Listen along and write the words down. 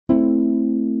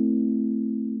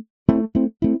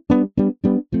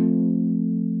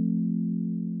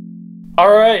All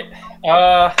right.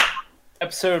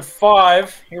 Episode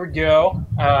 5. Here we go.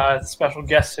 Special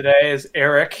guest today is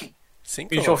Eric,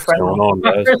 mutual Synchronized. friend What's going on, of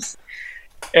guys? Chris.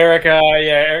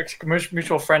 Eric's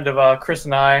mutual friend of Chris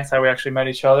and I. That's how we actually met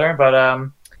each other. But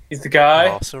he's the guy.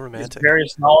 Oh, so He has romantic.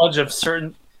 various knowledge of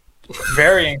certain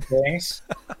varying things,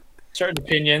 certain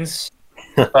opinions.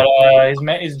 But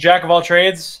he's a jack of all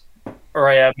trades,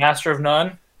 or a master of none,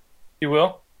 if you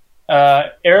will.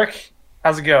 Eric,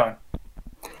 how's it going?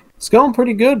 It's going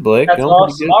pretty good, Blake. That's Going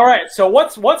awesome. pretty good. All right, so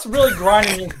what's really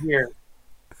grinding you here?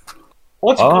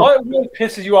 What really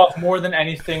pisses you off more than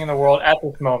anything in the world at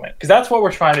this moment? Because that's what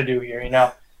we're trying to do here, you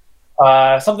know.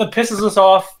 Something pisses us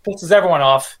off, pisses everyone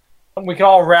off, and we can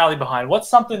all rally behind.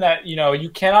 What's something that you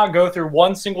cannot go through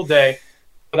one single day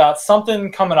without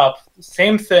something coming up,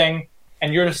 same thing,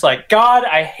 and you're just like, God,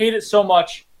 I hate it so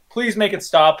much. Please make it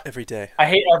stop. Every day. I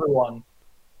hate everyone.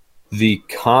 The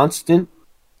constant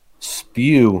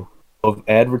spew of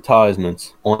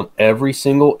advertisements on every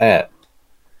single app.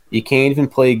 You can't even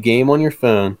play a game on your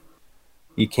phone.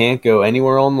 You can't go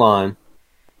anywhere online.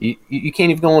 You can't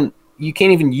even go on. You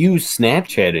can't even use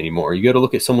Snapchat anymore. You got to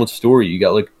look at someone's story. You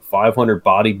got like 500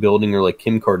 bodybuilding or like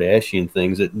Kim Kardashian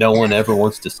things that no one ever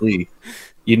wants to see.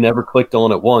 You never clicked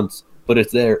on it once, but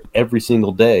it's there every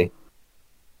single day.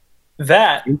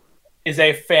 That is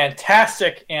a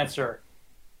fantastic answer.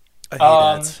 I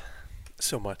hate ads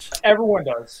so much. Everyone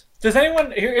does. Does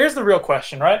anyone? Here's the real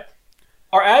question, right?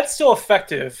 Are ads still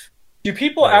effective? Do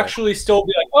people No. actually still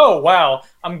be like, "Oh, wow,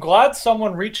 I'm glad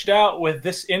someone reached out with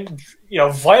this,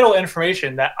 vital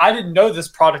information that I didn't know this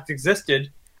product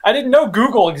existed. I didn't know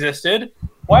Google existed.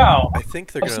 Wow, I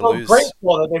think they're I'm going to so lose.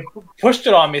 grateful that they pushed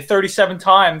it on me 37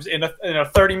 times in a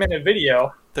 30-minute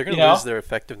video." They're going to lose their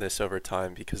effectiveness over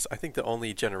time because I think the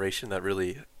only generation that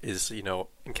really is,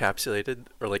 encapsulated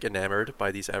or like enamored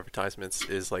by these advertisements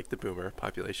is like the boomer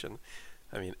population.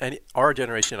 I mean, our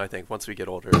generation, I think, once we get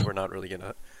older, we're not really going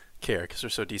to care because we're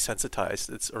so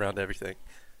desensitized. It's around everything.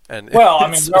 And Well,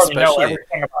 I mean, we already know especially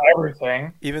everything about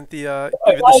everything. even the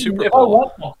If Super I Bowl.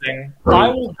 want something, I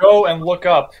will go and look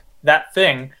up that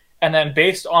thing, and then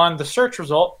based on the search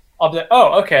result, I'll be like,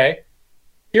 oh, okay,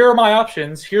 here are my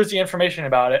options. Here's the information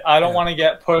about it. I don't want to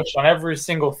get pushed on every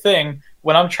single thing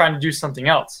when I'm trying to do something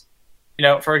else.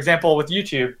 For example, with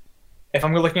YouTube, if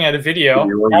I'm looking at a video,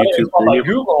 You're on now that YouTube it's bought by Premium?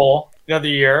 Google the other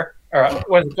year, or a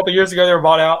couple of years ago they were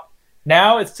bought out.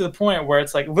 Now it's to the point where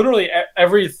it's like literally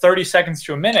every 30 seconds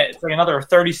to a minute, it's like another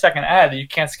 30-second ad that you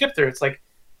can't skip through. It's like,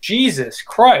 Jesus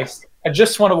Christ, I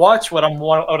just want to watch what I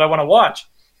want to watch.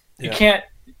 You can't.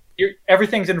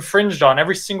 Everything's infringed on.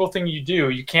 Every single thing you do,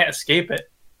 you can't escape it.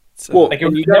 So, Well, Like,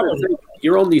 and you gotta think,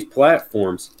 you're on these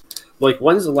platforms. Like,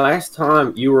 when's the last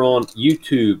time you were on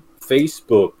YouTube,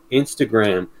 Facebook,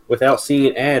 Instagram without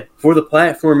seeing an ad for the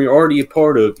platform you're already a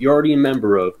part of, you're already a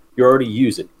member of, you're already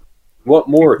using? What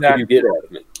more could you get out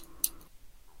of me?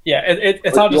 Yeah, it's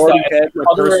Like, not you just already that. had my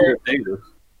personal data.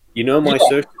 You know my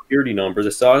social security number,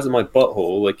 the size of my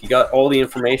butthole. Like, you got all the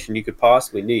information you could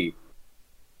possibly need.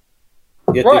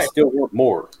 Yet they still want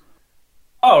more.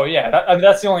 Oh yeah,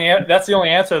 that's the only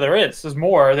answer there is. There's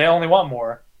more. They only want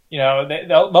more.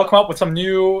 They'll come up with some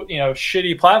new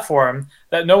shitty platform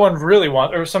that no one really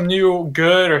wants, or some new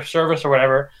good or service or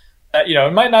whatever. That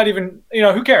it might not even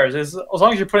who cares? As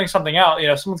long as you're putting something out,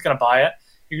 someone's gonna buy it.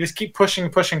 You just keep pushing.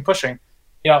 And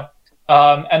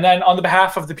then on the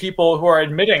behalf of the people who are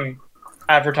admitting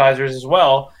advertisers as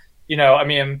well, I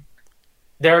mean,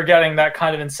 they're getting that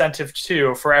kind of incentive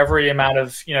too. For every amount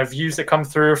of views that come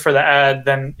through for the ad,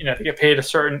 then they get paid a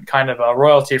certain kind of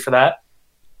royalty for that.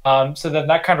 So then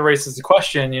that kind of raises the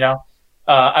question.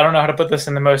 I don't know how to put this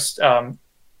in the most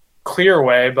clear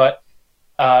way, but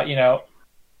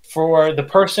for the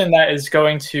person that is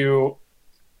going to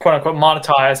quote unquote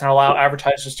monetize and allow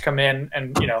advertisers to come in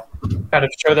and kind of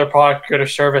show their product, good or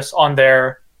service on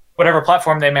their whatever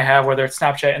platform they may have, whether it's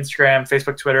Snapchat, Instagram,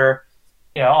 Facebook, Twitter,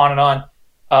 on and on.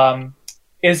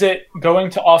 Is it going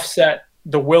to offset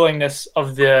the willingness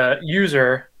of the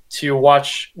user to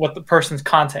watch what the person's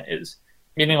content is?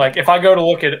 Meaning, like, if I go to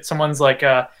look at someone's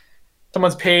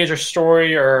page or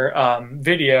story or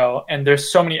video, and there's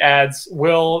so many ads,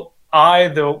 will I,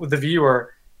 the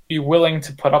viewer, be willing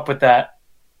to put up with that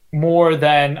more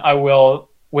than I will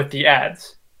with the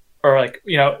ads? Or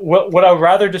would I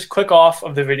rather just click off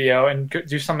of the video and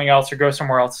do something else or go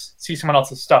somewhere else, see someone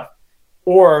else's stuff?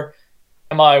 Or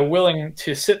am I willing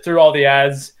to sit through all the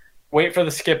ads, wait for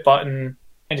the skip button,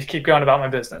 and just keep going about my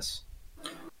business?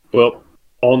 Well,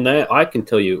 on that, I can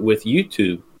tell you with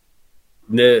YouTube,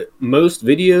 the most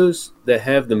videos that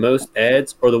have the most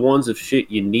ads are the ones of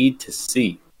shit you need to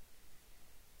see.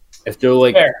 If they're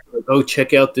like, Fair. oh,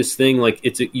 check out this thing, like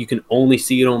you can only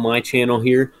see it on my channel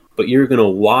here, but you're gonna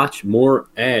watch more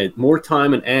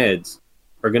time and ads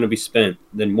are gonna be spent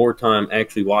than more time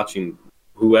actually watching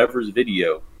whoever's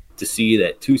video to see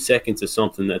that 2 seconds of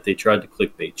something that they tried to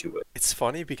clickbait you with. It's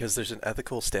funny because there's an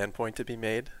ethical standpoint to be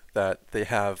made that they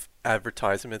have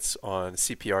advertisements on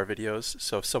CPR videos.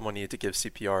 So if someone needed to give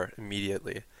CPR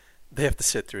immediately, they have to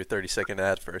sit through a 30-second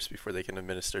ad first before they can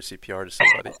administer CPR to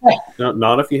somebody.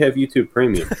 Not if you have YouTube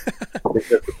Premium. I think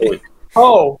that's the point.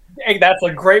 Oh, hey, that's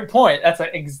a great point. That's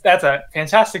a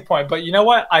fantastic point. But you know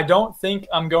what? I don't think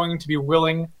I'm going to be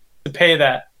willing to pay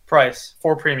that price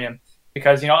for premium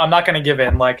because I'm not going to give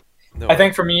in. Like, No. I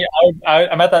think for me,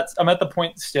 I'm at the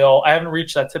point still. I haven't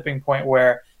reached that tipping point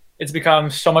where it's become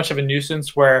so much of a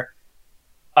nuisance where,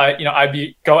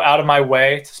 I'd go out of my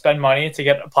way to spend money to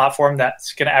get a platform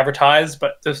that's going to advertise,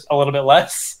 but just a little bit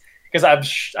less. Because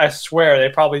I swear they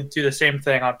probably do the same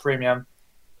thing on premium.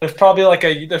 There's probably like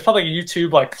a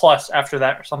YouTube like Plus after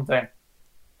that or something.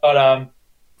 But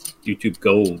YouTube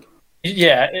Gold.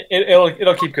 yeah,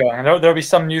 it'll keep going. There'll be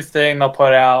some new thing they'll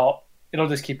put out. It'll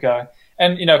just keep going.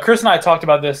 And Chris and I talked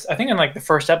about this, I think in like the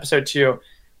first episode too,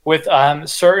 with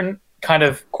certain kind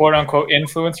of quote unquote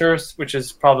influencers, which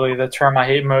is probably the term I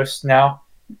hate most now.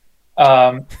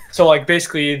 So like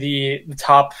basically the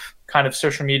top kind of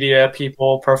social media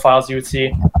people profiles you would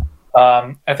see.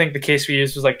 I think the case we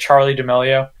used was like Charlie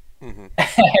D'Amelio. Mm-hmm.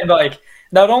 And like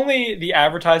not only the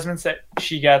advertisements that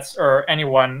she gets or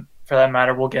anyone for that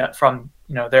matter will get from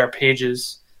their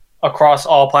pages across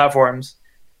all platforms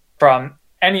from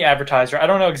any advertiser. I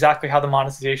don't know exactly how the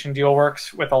monetization deal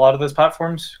works with a lot of those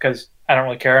platforms because I don't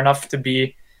really care enough to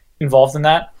be involved in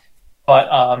that. But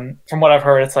from what I've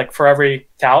heard, it's like for every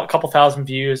couple thousand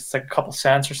views, it's like a couple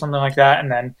cents or something like that,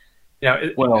 and then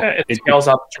it scales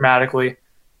up dramatically.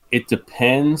 It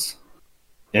depends.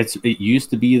 It used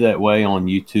to be that way on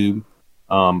YouTube,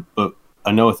 but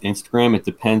I know with Instagram, it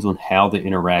depends on how they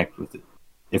interact with it.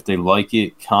 If they like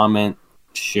it, comment,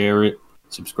 share it,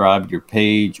 subscribe to your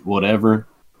page, whatever.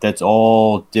 That's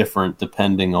all different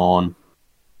depending on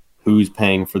who's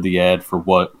paying for the ad for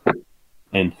what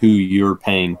and who you're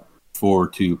paying for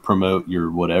to promote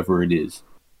your whatever it is.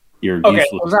 Okay,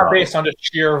 so it's not based on just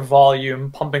sheer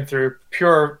volume pumping through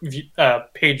pure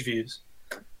page views.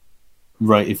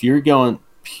 Right. If you're going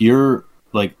pure,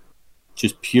 like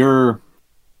just pure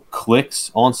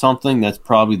clicks on something, that's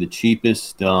probably the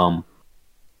cheapest.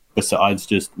 Besides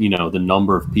just, the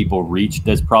number of people reached,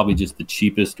 that's probably just the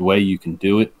cheapest way you can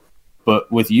do it.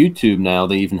 But with YouTube now,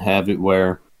 they even have it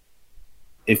where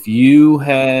if your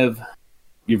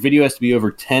video has to be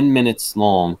over 10 minutes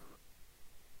long,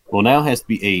 well, now it has to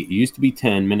be 8. It used to be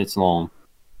 10 minutes long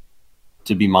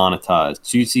to be monetized.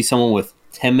 So you see someone with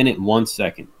 10 minute 1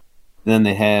 second. Then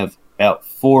they have about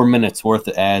 4 minutes worth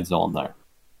of ads on there.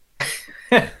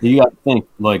 You got to think,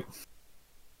 like,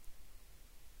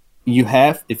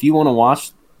 if you want to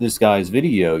watch this guy's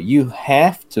video, you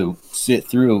have to sit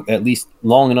through at least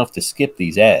long enough to skip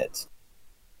these ads.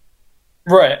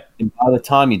 Right. And by the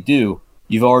time you do,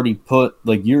 you've already put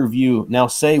like your view. Now,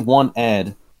 say one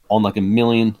ad on like 1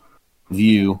 million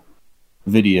view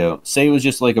video. Say it was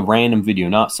just like a random video,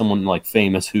 not someone like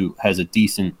famous who has a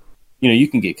decent, you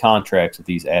can get contracts with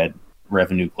these ad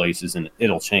revenue places and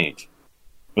it'll change.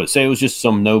 But say it was just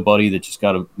some nobody that just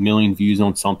got 1 million views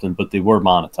on something, but they were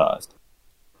monetized.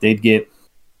 They'd get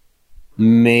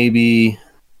maybe a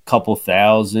couple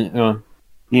thousand,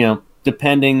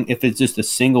 depending if it's just a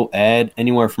single ad,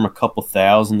 anywhere from a couple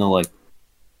thousand to like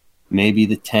maybe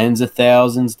the tens of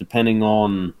thousands, depending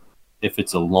on if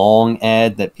it's a long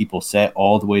ad that people sat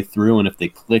all the way through and if they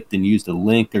clicked and used a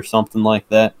link or something like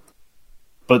that.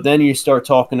 But then you start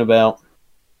talking about,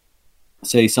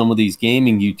 say, some of these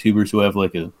gaming YouTubers who have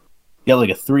like a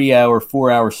 3-hour,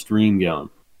 4-hour stream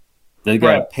going. They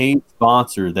got a paid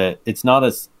sponsor that it's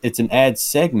an ad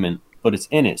segment, but it's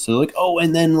in it. So like, oh,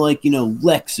 and then like,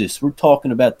 Lexus, we're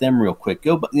talking about them real quick.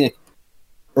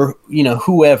 Or,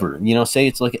 whoever, say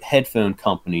it's like a headphone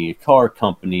company, a car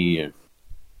company, or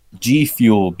G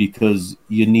Fuel, because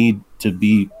you need to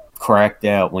be cracked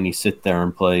out when you sit there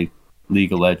and play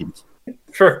League of Legends.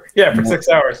 Sure. Yeah, for 6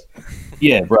 hours.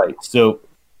 Yeah, right. So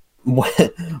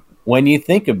when you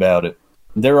think about it,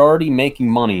 they're already making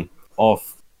money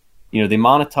off, they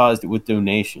monetized it with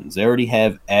donations. They already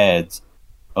have ads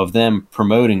of them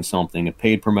promoting something, a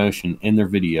paid promotion in their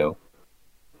video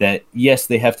that, yes,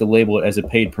 they have to label it as a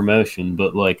paid promotion,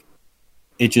 but like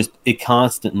it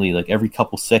constantly, like every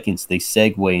couple seconds, they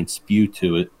segue and spew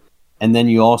to it. And then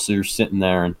you also are sitting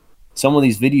there and some of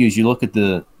these videos, you look at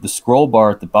the scroll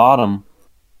bar at the bottom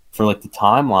for like the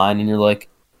timeline and you're like,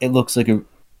 it looks like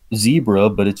zebra,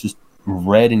 but it's just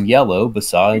red and yellow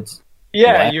besides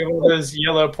Yeah, black. you have all those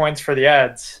yellow points for the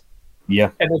ads.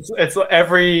 Yeah. And it's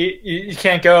every you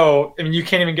can't go. I mean, you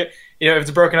can't even get. If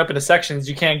it's broken up into sections,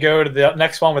 you can't go to the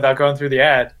next one without going through the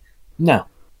ad. No.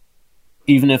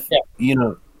 Even if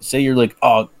say you're like,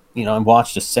 oh, I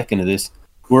watched a second of this.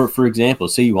 Or for example,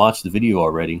 say you watched the video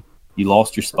already, you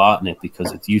lost your spot in it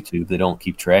because it's YouTube. They don't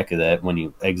keep track of that when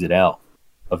you exit out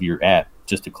of your app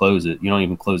just to close it. You don't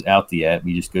even close out the app.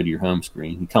 You just go to your home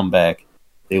screen. You come back.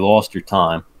 They lost your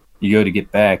time. You go to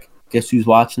get back. Guess who's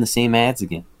watching the same ads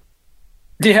again?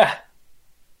 Yeah.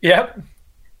 Yep.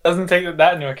 Doesn't take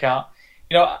that into account.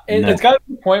 It's got to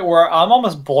the point where I'm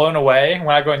almost blown away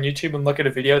when I go on YouTube and look at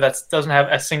a video that doesn't have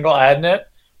a single ad in it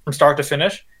from start to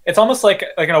finish. It's almost like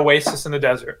an oasis in the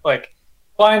desert. Like,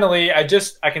 finally, I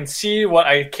can see what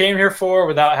I came here for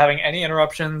without having any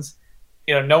interruptions.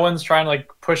 No one's trying to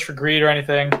push for greed or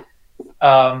anything.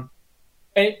 And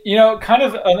kind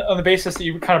of on the basis that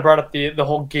you kind of brought up the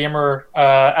whole gamer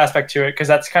aspect to it, because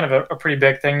that's kind of a pretty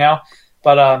big thing now.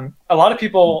 But a lot of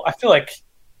people, I feel like,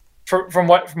 from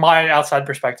my outside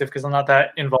perspective, because I'm not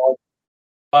that involved.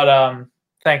 But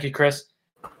thank you, Chris.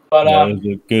 But that was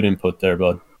a good input there,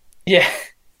 bud. Yeah.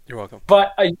 You're welcome.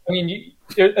 But I mean,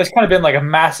 there's kind of been a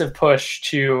massive push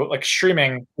to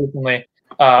streaming recently.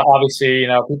 Obviously,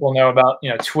 people know about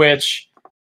Twitch,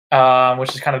 which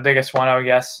is kind of the biggest one, I would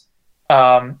guess.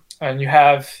 And you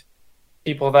have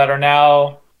people that are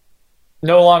now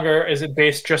no longer is it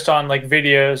based just on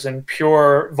videos and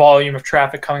pure volume of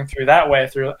traffic coming through that way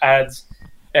through ads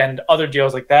and other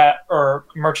deals like that, or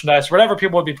merchandise, whatever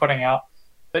people would be putting out.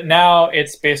 But now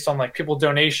it's based on people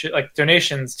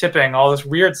donations, tipping, all this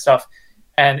weird stuff,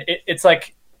 and it's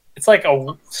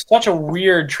such a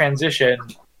weird transition.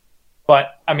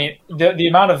 But I mean, the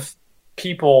amount of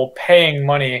people paying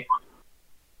money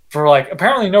for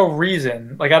apparently no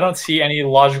reason. I don't see any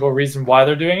logical reason why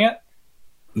they're doing it.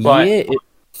 But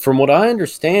from what I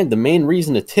understand, the main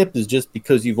reason to tip is just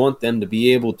because you want them to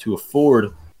be able to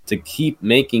afford to keep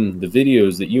making the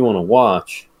videos that you want to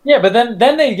watch. Yeah, but then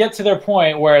they get to their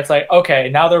point where it's okay,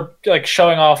 now they're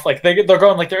showing off they're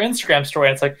going their Instagram story,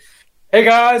 and it's hey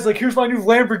guys, here's my new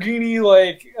Lamborghini,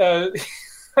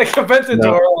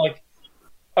 Aventador,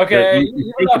 okay,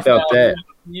 you think about that.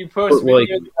 You post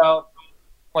videos about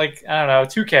I don't know,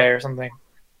 2K or something.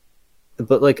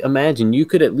 But imagine you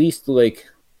could at least a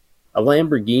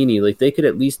Lamborghini, they could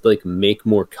at least make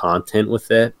more content with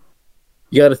that.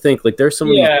 You got to think there's some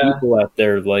of these people out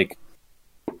there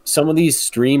some of these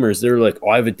streamers, they're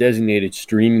I have a designated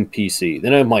streaming PC.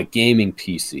 Then I have my gaming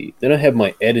PC. Then I have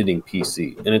my editing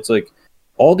PC. And it's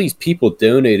all these people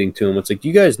donating to them. It's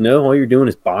you guys know all you're doing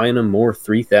is buying them more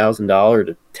 $3,000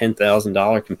 to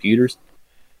 $10,000 computers.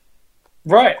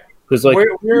 Right. Because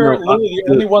we're literally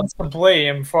the only ones to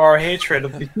blame for our hatred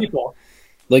of these people.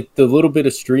 The little bit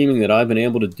of streaming that I've been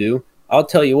able to do, I'll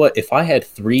tell you what, if I had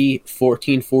 3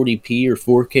 1440p or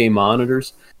 4K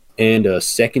monitors and a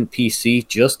second PC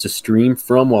just to stream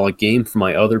from while I game from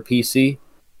my other PC,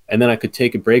 and then I could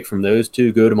take a break from those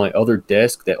two, go to my other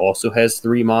desk that also has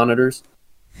 3 monitors,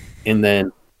 and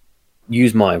then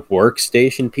use my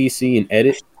workstation PC and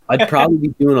edit, I'd probably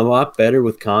be doing a lot better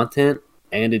with content,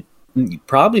 and I'd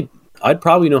probably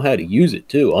know how to use it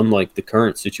too, unlike the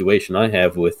current situation I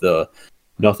have with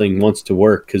nothing wants to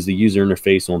work because the user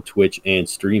interface on Twitch and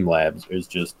Streamlabs is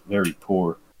just very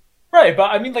poor. Right,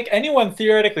 but I mean, anyone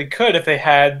theoretically could if they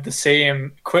had the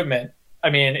same equipment. I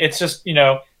mean, it's just,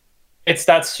 it's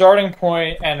that starting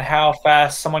point and how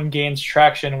fast someone gains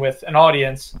traction with an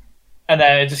audience, and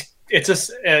then it's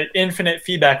just an infinite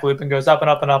feedback loop and goes up and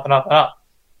up and up and up and up.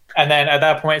 And then at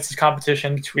that point, it's this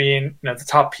competition between the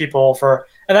top people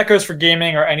and that goes for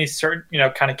gaming or any certain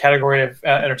kind of category of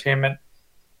entertainment.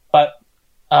 But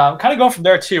kind of going from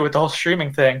there too with the whole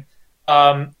streaming thing.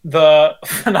 The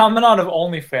phenomenon of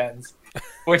OnlyFans,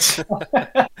 which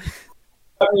I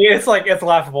mean, it's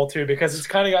laughable too, because it's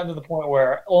kind of gotten to the point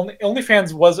where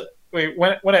OnlyFans was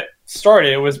when it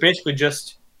started, it was basically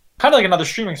just kind of like another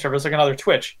streaming service, like another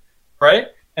Twitch, right?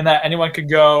 And that anyone could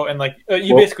go and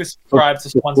basically subscribe to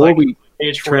someone's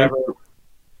page for whatever.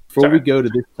 Before we go to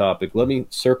this topic, let me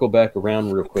circle back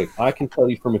around real quick. I can tell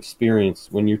you from experience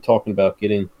when you're talking about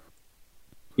getting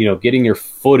your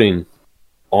footing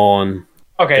on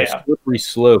the slippery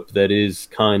slope that is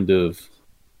kind of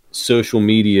social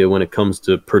media when it comes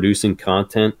to producing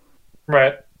content.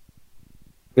 Right.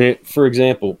 For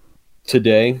example,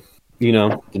 today,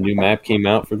 the new map came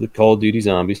out for the Call of Duty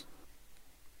Zombies.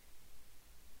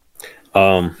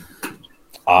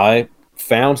 I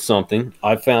found something.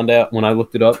 I found out when I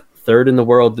looked it up, third in the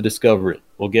world to discover it.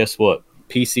 Well, guess what?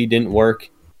 PC didn't work.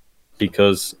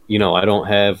 because, you know, I don't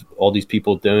have all these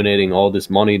people donating all this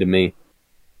money to me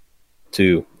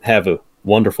to have a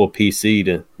wonderful PC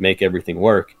to make everything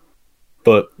work.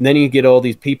 But then you get all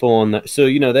these people on that. So,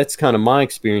 you know, that's kind of my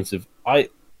experience of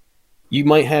you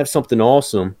might have something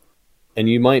awesome and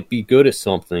you might be good at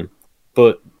something,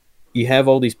 but you have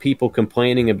all these people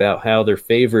complaining about how their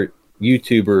favorite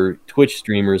YouTuber, Twitch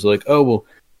streamers, like, oh, well,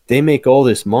 they make all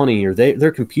this money, or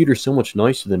their computer's so much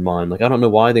nicer than mine. Like, I don't know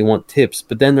why they want tips,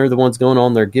 but then they're the ones going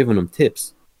on there giving them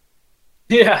tips.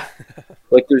 Yeah.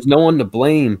 Like, there's no one to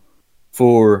blame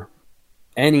for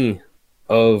any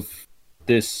of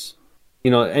this,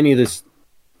 you know, any of this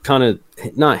kind of,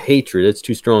 not hatred, that's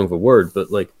too strong of a word, but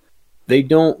like, they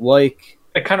don't like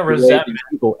a kind of the way resentment. these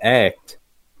people act,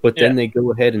 but then they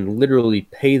go ahead and literally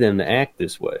pay them to act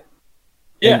this way.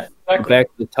 Yeah, and exactly. Back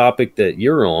to the topic that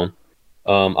you're on,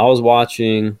 I was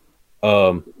watching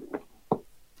Lex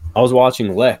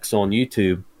on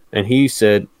YouTube, and he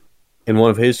said in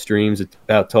one of his streams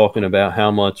about talking about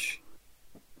how much,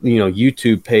 you know,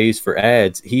 YouTube pays for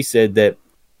ads. He said that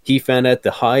he found out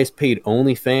the highest paid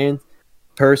OnlyFans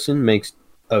person makes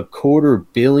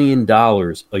 $250 million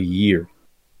a year.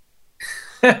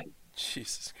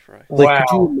 Jesus Christ! Like, Wow.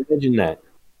 could you imagine that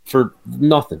for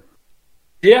nothing?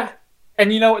 Yeah.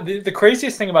 And, you know, the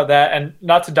craziest thing about that, and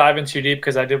not to dive in too deep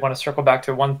because I did want to circle back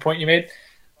to one point you made,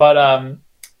 but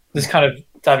just kind of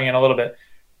diving in a little bit.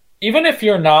 Even if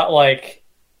you're like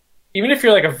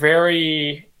a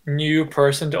very new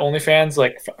person to OnlyFans,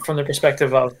 like from the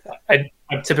perspective of, I'm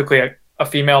typically a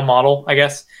female model, I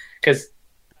guess, because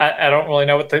I don't really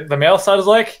know what the male side is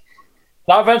like.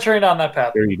 Not venturing down that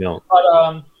path. There you don't.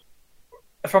 But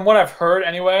from what I've heard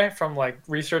anyway, from like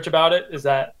research about it, is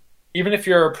that even if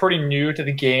you're pretty new to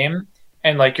the game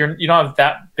and like you don't have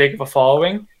that big of a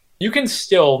following, you can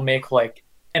still make like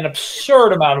an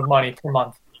absurd amount of money per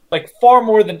month, like far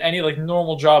more than any like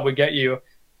normal job would get you.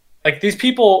 Like, these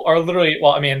people are literally,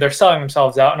 well, I mean, they're selling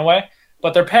themselves out in a way,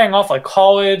 but they're paying off like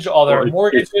college, all their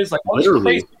mortgages, like all this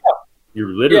crazy stuff. You're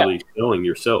literally killing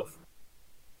yourself.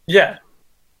 Yeah.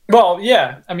 Well,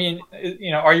 yeah. I mean,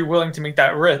 you know, are you willing to make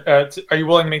that risk? Are you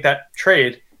willing to make that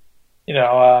trade? You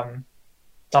know,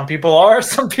 some people are,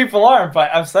 some people aren't, but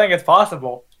I'm saying it's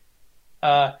possible.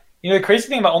 You know, the crazy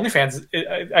thing about OnlyFans,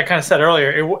 I kind of said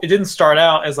earlier, it didn't start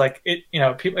out as like it. You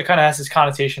know, people, it kind of has this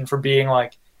connotation for being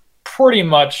like pretty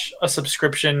much a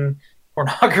subscription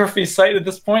pornography site at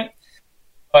this point.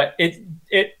 But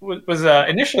it was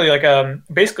initially like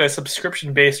basically a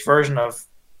subscription based version of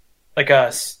like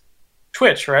a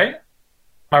Twitch, right? Am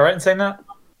I right in saying that?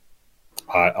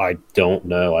 I don't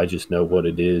know. I just know what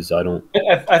it is. I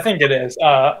think it is.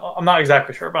 I'm not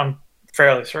exactly sure, but I'm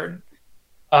fairly certain.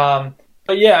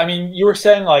 But yeah, I mean, you were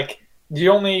saying like the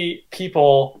only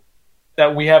people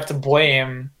that we have to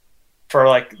blame for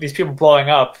like these people blowing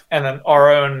up and then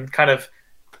our own kind of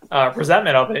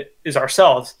resentment of it is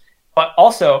ourselves. But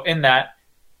also in that,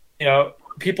 you know,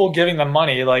 people giving them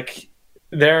money, like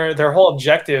their whole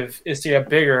objective is to get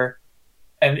bigger.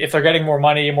 And if they're getting more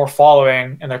money, more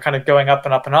following, and they're kind of going up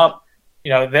and up and up,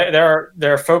 you know,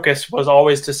 their focus was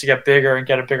always just to get bigger and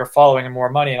get a bigger following and more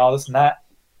money and all this and that.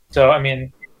 So, I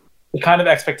mean, the kind of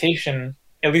expectation,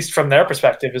 at least from their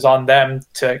perspective, is on them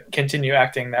to continue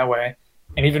acting that way,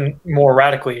 and even more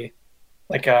radically,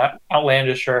 like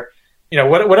outlandish or, you know,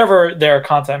 whatever their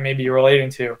content may be relating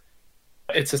to.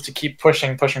 It's just to keep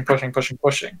pushing,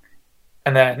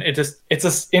 and then it's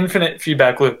this infinite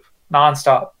feedback loop,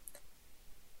 nonstop.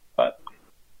 But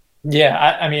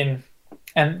yeah, I mean,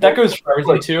 and that goes for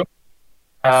everything too.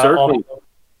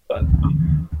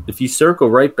 If you circle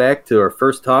right back to our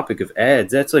first topic of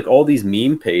ads, that's like all these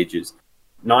meme pages.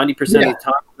 90% of the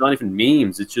time, it's not even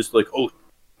memes. It's just like, oh,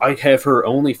 I have her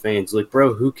OnlyFans. Like,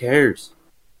 bro, who cares?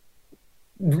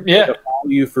 Yeah, I follow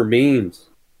you for memes.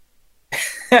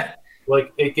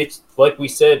 Like, it gets, like we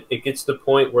said, it gets to the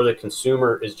point where the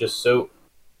consumer is just so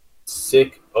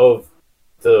sick of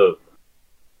the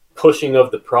pushing of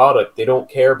the product, they don't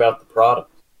care about the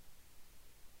product.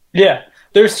 Yeah,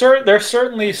 there's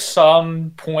certainly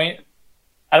some point.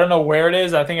 I don't know where it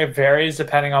is. I think it varies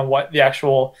depending on what the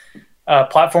actual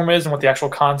platform is and what the actual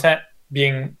content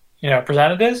being, you know,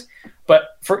 presented is.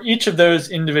 But for each of those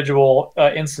individual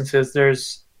instances,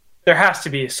 there has to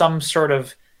be some sort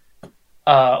of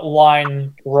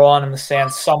line drawn in the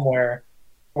sand somewhere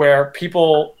where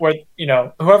you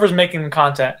know, whoever's making the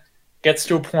content gets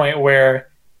to a point where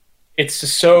it's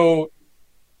just so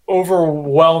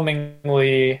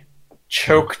overwhelmingly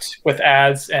choked with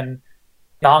ads and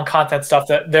non-content stuff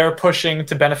that they're pushing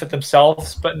to benefit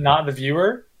themselves but not the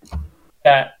viewer,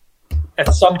 that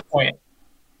at some point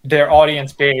their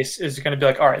audience base is going to be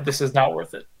like, all right, this is not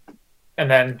worth it. and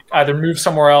then either move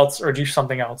somewhere else or do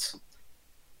something else.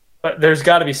 But there's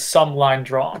got to be some line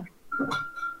drawn.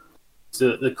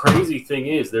 So the crazy thing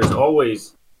is, there's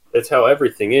always, that's how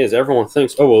everything is. Everyone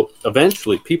thinks, oh, well,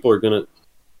 eventually people are going to,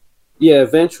 yeah,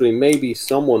 eventually maybe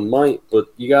someone might, but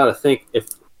you got to think, if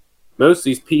most of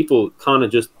these people kind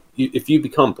of just, if you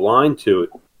become blind to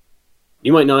it,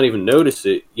 you might not even notice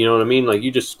it. You know what I mean? Like, you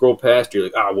just scroll past, you're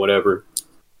like, whatever.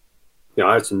 You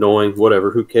know, it's annoying,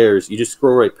 whatever, who cares? You just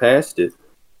scroll right past it.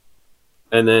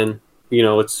 And then, you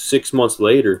know, it's 6 months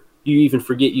later, you even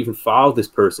forget you even followed this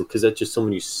person because that's just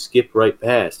someone you skip right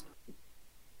past.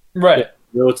 Right.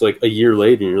 You know, it's like a year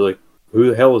later, and you're like,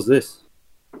 who the hell is this?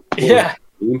 Yeah.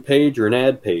 A meme page or an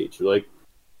ad page? You're like,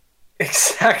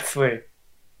 exactly.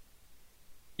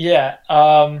 Yeah.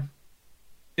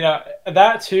 You know,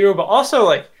 that too, but also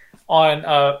like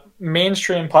on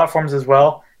mainstream platforms as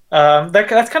well.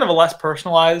 That's kind of a less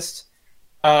personalized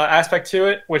aspect to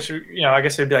it, which, you know, I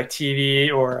guess it'd be like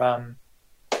TV or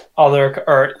other,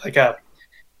 or like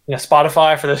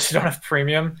Spotify for those who don't have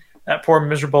premium. That poor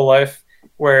miserable life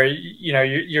where, you know,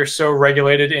 you're so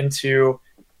regulated into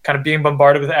kind of being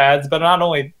bombarded with ads, but not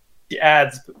only the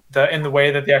ads, in the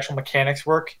way that the actual mechanics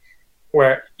work,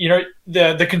 where, you know,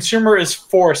 the consumer is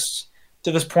forced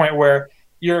to this point where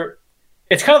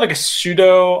it's kind of like a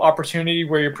pseudo opportunity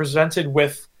where you're presented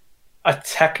with a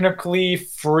technically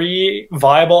free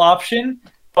viable option,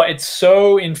 but it's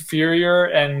so inferior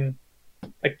and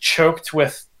like choked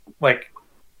with, like,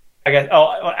 I guess,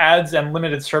 ads and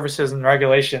limited services and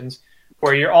regulations,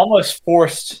 where you're almost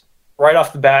forced right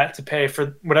off the bat to pay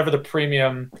for whatever the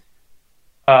premium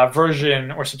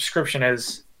version or subscription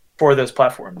is for those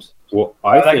platforms. well,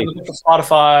 I think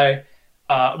Spotify,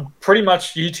 pretty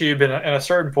much YouTube in a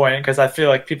certain point, because I feel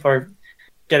like people are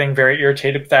getting very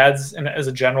irritated with ads as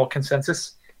a general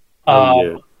consensus.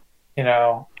 yeah. You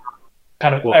know,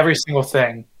 kind of every single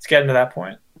thing. It's getting to that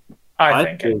point. I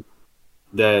think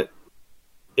that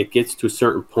it gets to a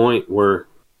certain point where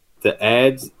the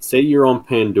ads, say you're on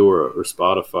Pandora or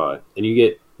Spotify, and you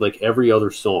get, like, every other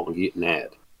song, you get an ad.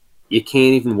 You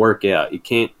can't even work out. You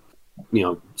can't, you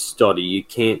know, study. You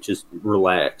can't just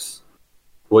relax.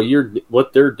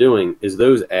 What they're doing is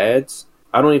those ads,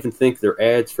 I don't even think they're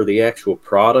ads for the actual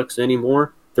products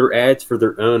anymore. They're ads for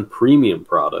their own premium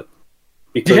product.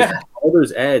 Because all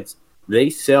those ads, they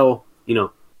sell, you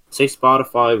know, say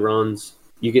Spotify runs,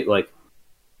 you get like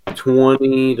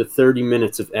 20 to 30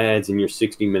 minutes of ads in your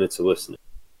 60 minutes of listening.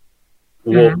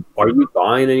 Well, are you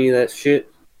buying any of that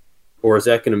shit? Or is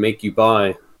that going to make you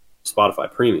buy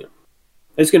Spotify Premium?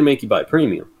 It's going to make you buy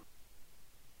Premium.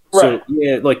 Right. So,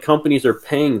 yeah, like, companies are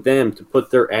paying them to put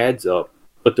their ads up.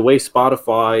 But the way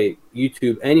Spotify,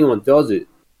 YouTube, anyone does it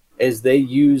is they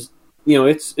use, you know,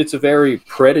 it's a very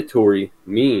predatory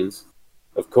means,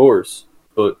 of course,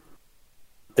 but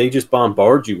they just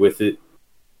bombard you with it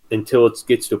until it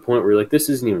gets to a point where you're like, this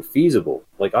isn't even feasible.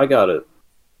 Like, I gotta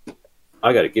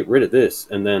get rid of this.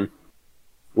 And then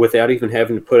without even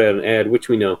having to put out an ad, which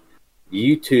we know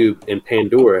YouTube and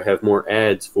Pandora have more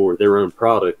ads for their own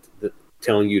product that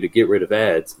telling you to get rid of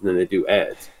ads than they do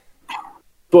ads.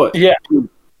 But yeah,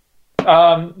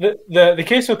 the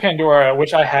case with Pandora,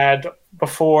 which I had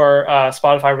before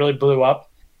Spotify really blew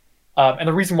up, and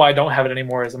the reason why I don't have it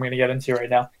anymore is I'm going to get into right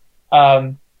now.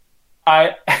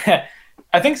 I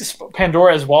I think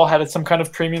Pandora as well had some kind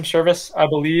of premium service, I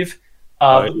believe.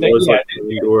 it was like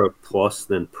Pandora Plus,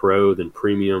 then Pro, then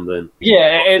Premium, then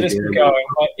it is going.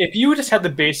 But if you just had the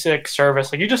basic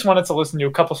service, like you just wanted to listen to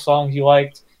a couple songs you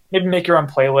liked, maybe make your own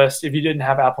playlist. If you didn't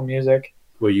have Apple Music,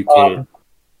 well, you can't.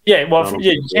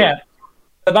 You can't.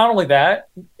 But not only that,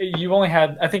 you only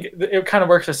had. I think it kind of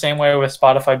works the same way with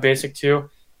Spotify Basic too.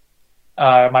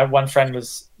 My one friend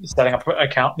was setting up an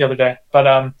account the other day,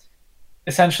 but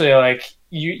essentially, like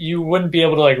you wouldn't be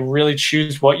able to like really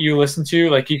choose what you listen to.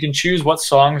 Like you can choose what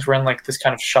songs were in like this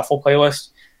kind of shuffle playlist.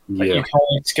 Like you can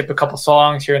only skip a couple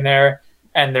songs here and there,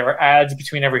 and there were ads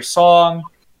between every song.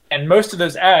 And most of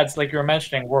those ads, like you were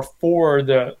mentioning, were for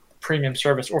the premium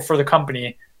service or for the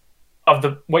company of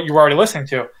what you were already listening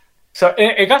to. So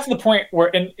it got to the point where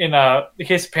in the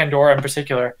case of Pandora in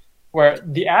particular, where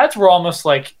the ads were almost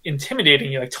like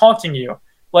intimidating you, like taunting you.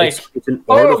 Like, it's an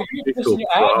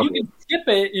you can skip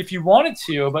it if you wanted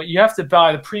to, but you have to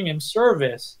buy the premium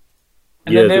service.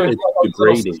 And then they would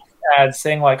do ads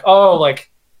saying like, oh, like,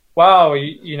 wow,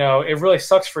 you know, it really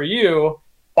sucks for you.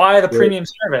 Buy the premium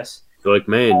service. So like,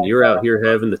 man, you're out here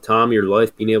having the time of your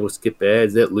life, being able to skip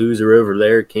ads. That loser over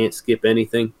there can't skip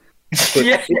anything. But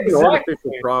it's an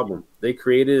artificial problem. They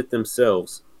created it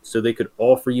themselves so they could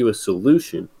offer you a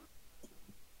solution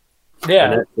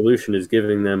Yeah. And that solution is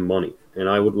giving them money. And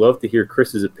I would love to hear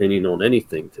Chris's opinion on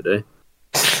anything today.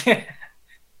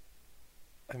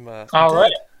 I'm All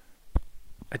right. dead.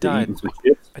 I died. Eating some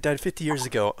chips? I died 50 years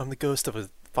ago. I'm the ghost of a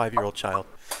 5-year-old child.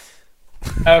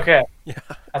 Okay. Yeah.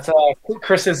 That's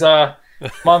Chris's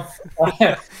month.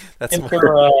 That's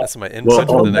Intro, my input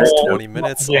for the next on 20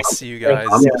 minutes. yeah. I'll see you guys.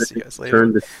 I'm See gonna you guys later.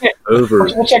 turn this over.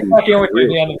 We'll check back in with you at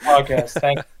the end of the podcast.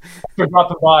 Thanks for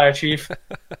dropping by, Chief.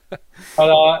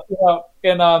 But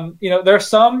there are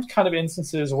some kind of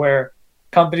instances where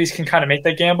companies can kind of make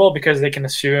that gamble because they can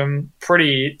assume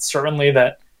pretty certainly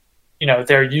that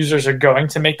their users are going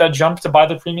to make that jump to buy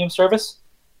the premium service.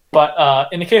 But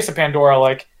in the case of Pandora,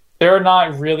 like they're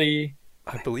not really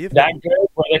I believe that good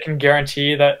where they can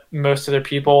guarantee that most of their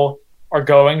people are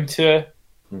going to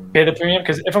pay the premium.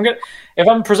 Because if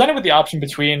I'm presented with the option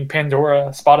between Pandora,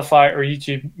 Spotify, or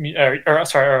YouTube,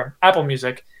 or Apple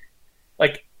Music,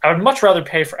 like I would much rather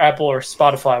pay for Apple or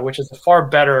Spotify, which is a far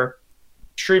better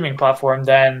streaming platform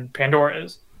than Pandora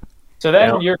is. So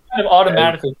then you're kind of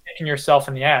automatically kicking yourself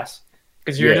in the ass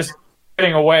because you're just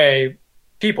putting away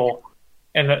people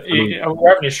and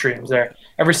revenue streams there.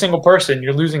 Every single person,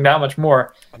 you're losing that much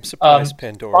more. I'm surprised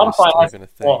Pandora is still even a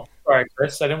thing. Well, sorry,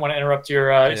 Chris. I didn't want to interrupt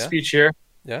your speech here.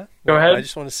 Yeah? Go ahead. I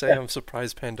just want to say I'm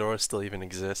surprised Pandora still even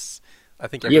exists. I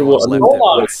think everyone's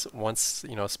left it once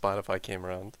Spotify came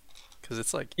around. Because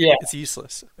it's it's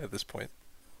useless at this point.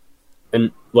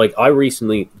 And like I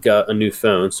recently got a new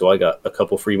phone, so I got a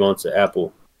couple free months of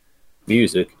Apple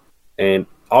Music. And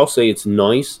I'll say it's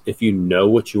nice if you know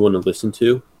what you want to listen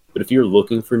to. But if you're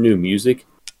looking for new music,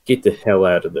 get the hell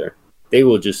out of there. They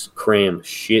will just cram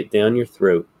shit down your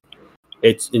throat.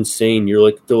 It's insane. They're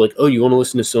like, oh, you want to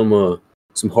listen to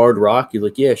some hard rock? You're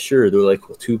like, yeah, sure. They're like,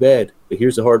 well, too bad. But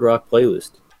here's a hard rock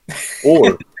playlist.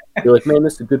 Or you're like, man,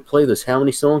 this is a good playlist. How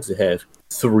many songs does it have?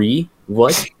 3?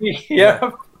 What?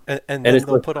 Yeah. And then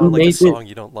they'll put on like a song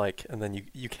you don't like, and then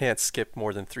you can't skip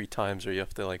more than 3 times, or you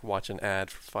have to like watch an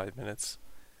ad for 5 minutes.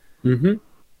 Mm-hmm.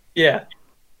 Yeah.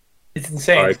 It's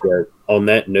insane. All right, guys. On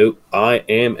that note, I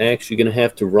am actually going to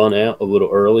have to run out a little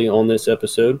early on this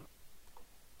episode.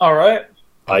 All right.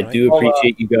 I do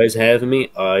appreciate you guys having me.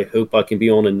 I hope I can be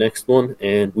on the next one,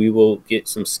 and we will get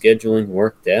some scheduling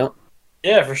worked out.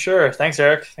 Yeah, for sure. Thanks,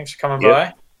 Eric. Thanks for coming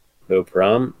by. No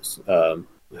problem. I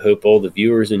hope all the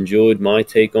viewers enjoyed my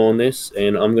take on this,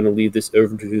 and I'm going to leave this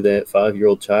over to that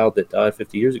 5-year-old child that died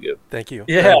 50 years ago. Thank you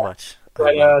very much.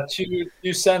 But 2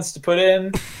 cents to put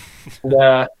in.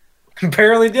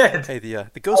 Barely did. Hey, the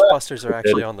Ghostbusters are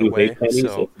actually on the way.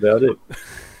 So That's about it.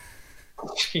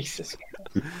 Jesus.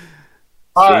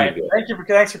 All right.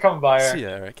 Thanks for coming by, Eric. See ya,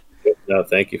 Eric. No,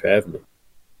 thank you for having me.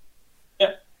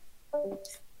 Yeah. All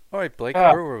right, Blake,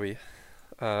 where were we?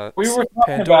 We were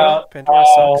talking about Pandora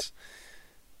sucks.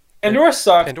 Pandora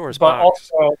sucks. Pandora's but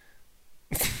box. Also,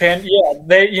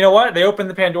 they you know what? They opened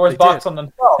the Pandora's box on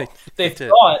themselves. They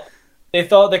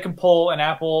thought they can pull an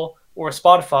Apple or a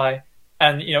Spotify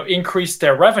and increase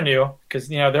their revenue because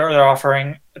they're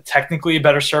offering technically a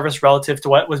better service relative to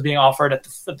what was being offered at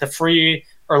the free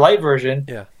or light version.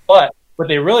 Yeah. But what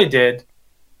they really did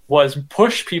was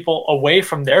push people away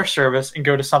from their service and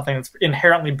go to something that's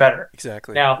inherently better.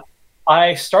 Exactly. Now,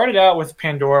 I started out with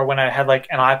Pandora when I had like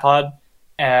an iPod,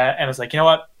 and I was like, you know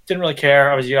what? Didn't really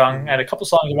care. I was young. I had a couple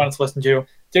songs I wanted to listen to.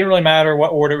 Didn't really matter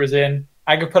what order it was in.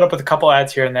 I could put up with a couple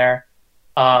ads here and there.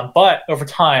 But over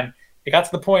time, it got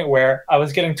to the point where I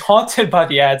was getting taunted by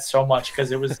the ads so much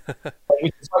because it was, like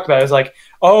we talked about, it was like,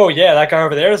 oh yeah, that guy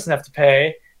over there doesn't have to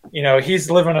pay. He's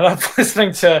living it up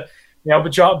listening to,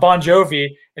 Bon Jovi,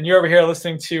 and you're over here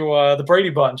listening to the Brady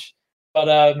Bunch. But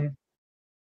I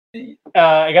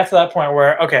got to that point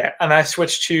where, okay, and I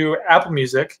switched to Apple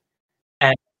Music,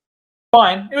 and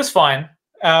it was fine.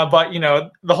 But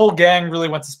the whole gang really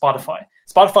went to Spotify.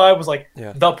 Spotify was like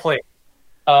the place.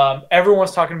 Everyone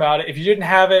was talking about it. If you didn't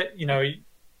have it,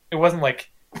 it wasn't like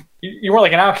you weren't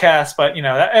like an outcast, but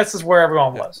that's just where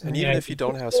everyone was. And even if you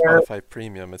don't have Spotify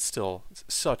Premium, it's still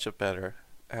such a better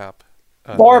app.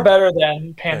 Far better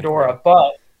than Pandora.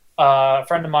 But a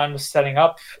friend of mine was setting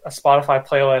up a Spotify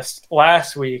playlist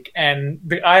last week, and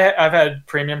I've had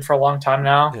Premium for a long time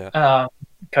now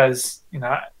because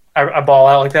I ball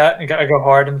out like that. I go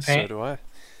hard in the paint. So do I.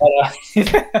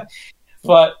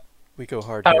 But we go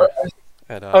hard here.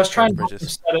 I was trying to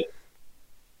set it.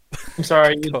 I'm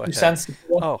sorry, you sensed it.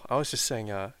 Oh, I was just saying,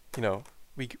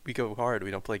 we go hard.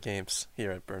 We don't play games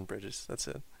here at Burn Bridges. That's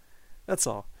it. That's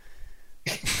all.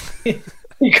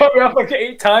 You cut me off like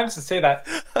 8 times to say that.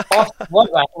 Awesome. Love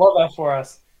that for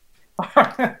us.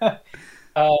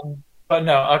 But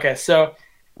no, okay. So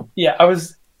yeah, I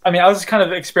was I mean, I was just kind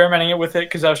of experimenting with it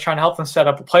because I was trying to help them set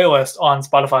up a playlist on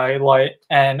Spotify Lite,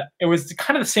 and it was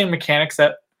kind of the same mechanics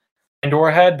that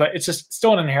Pandora had, but it's just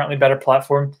still an inherently better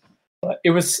platform. But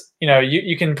it was,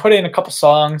 you can put in a couple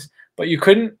songs, but you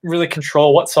couldn't really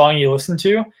control what song you listened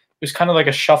to. It was kind of like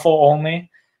a shuffle only.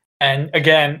 And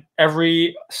again,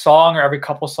 every song or every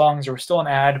couple songs, there was still an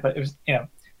ad, but it was,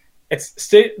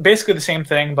 it's basically the same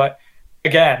thing. But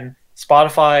again,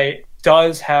 Spotify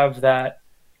does have that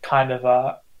kind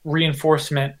of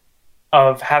reinforcement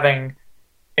of having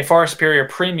a far superior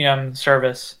premium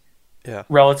service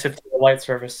relative to the light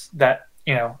service that,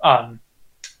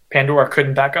 Pandora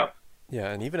couldn't back up.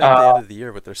 Yeah, and even at the end of the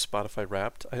year with their Spotify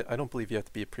Wrapped, I don't believe you have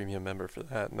to be a premium member for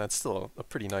that, and that's still a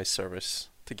pretty nice service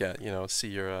to get. See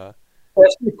your.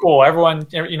 That's pretty cool. Everyone,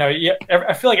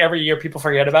 I feel like every year people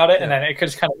forget about it, and then it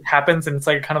just kind of happens, and it's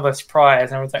like kind of a surprise,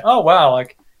 and everyone's like, "Oh wow!"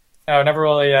 Like, I never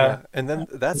really. Yeah, and then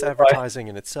that's advertising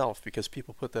in itself because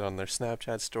people put that on their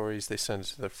Snapchat stories, they send it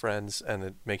to their friends, and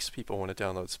it makes people want to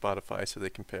download Spotify so they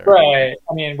compare. Right.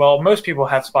 I mean, well, most people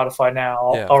have Spotify now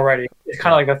already. It's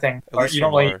kind of like a thing. At least you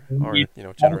don't really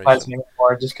need generation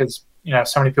anymore just because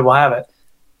so many people have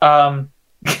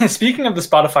it. Speaking of the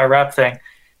Spotify Wrap thing,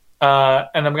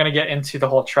 and I'm going to get into the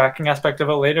whole tracking aspect of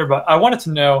it later, but I wanted to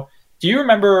know: do you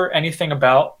remember anything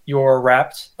about your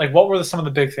Wrapped? Like, what were some of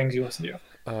the big things you listened to?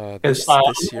 This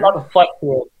year?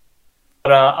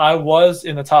 But I was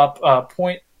in the top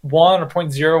 0.1 or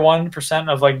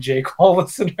 0.01% of like J. Cole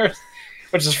listeners,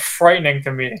 which is frightening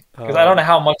to me because I don't know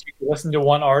how much you can listen to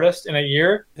one artist in a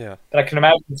year. Yeah, but I can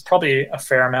imagine it's probably a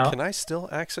fair amount. Can I still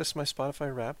access my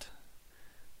Spotify Wrapped?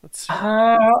 Let's see.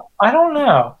 I don't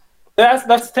know. That's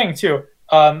the thing too.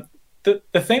 The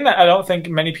thing that I don't think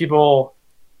many people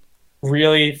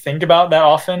really think about that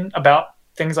often about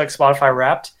things like Spotify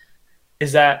Wrapped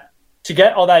is that to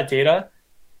get all that data,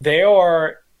 they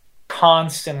are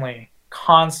constantly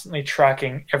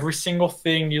tracking every single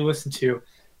thing you listen to,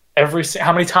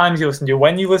 how many times you listen to,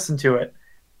 when you listen to it.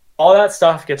 All that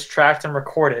stuff gets tracked and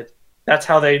recorded. That's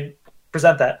how they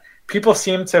present that. People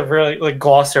seem to really like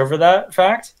gloss over that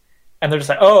fact, and they're just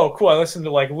like, "Oh, cool! I listened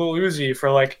to like Lil Uzi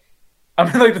for like, I'm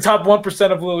in like the top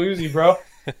 1% of Lil Uzi, bro."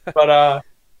 But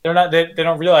they're not. They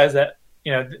don't realize that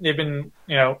they've been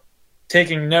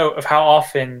taking note of how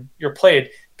often you're played,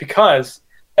 because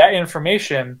that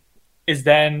information is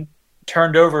then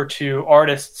turned over to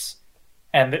artists,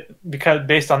 and because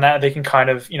based on that they can kind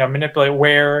of manipulate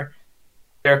where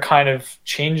they're kind of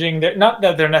changing not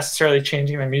that they're necessarily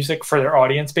changing the music for their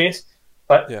audience base,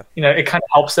 but it kind of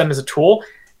helps them as a tool.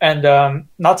 And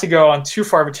not to go on too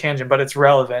far of a tangent, but it's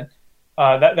relevant,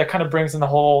 that kind of brings in the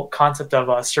whole concept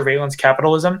of surveillance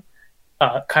capitalism,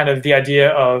 kind of the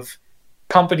idea of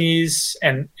companies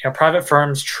and private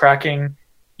firms tracking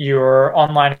your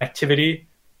online activity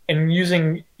and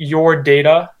using your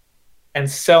data and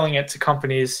selling it to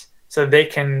companies so they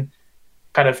can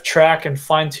kind of track and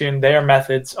fine-tune their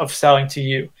methods of selling to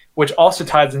you, which also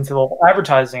ties into the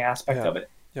advertising aspect of it.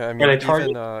 Yeah, I mean,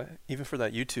 even for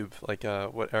that YouTube, like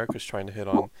what Eric was trying to hit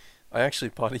on, I actually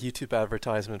bought a YouTube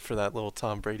advertisement for that little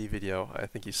Tom Brady video I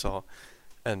think you saw,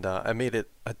 and I made it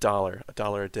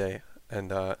 $1 a day,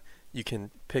 and you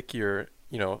can pick your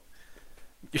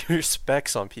your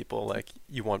specs on people. Like,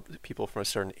 you want people from a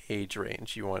certain age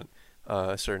range, you want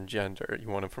a certain gender, you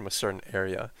want them from a certain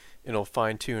area, and it'll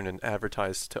fine tune and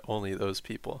advertise to only those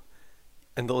people,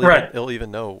 and they'll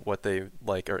even know what they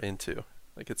like or into.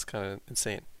 Like, it's kind of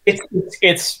insane.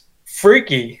 It's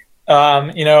freaky.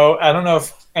 I don't know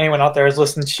if anyone out there has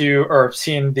listened to or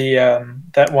seen the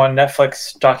that one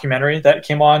Netflix documentary that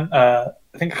came on I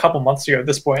think a couple months ago at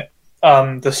this point.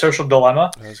 The Social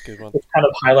Dilemma. That was a good one. It kind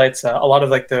of highlights a lot of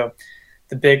like the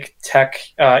big tech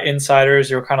insiders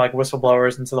who are kind of like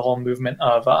whistleblowers into the whole movement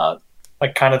of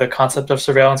like kind of the concept of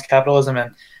surveillance capitalism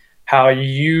and how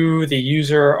you, the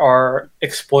user, are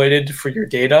exploited for your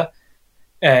data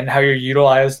and how you're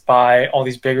utilized by all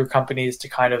these bigger companies to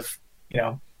kind of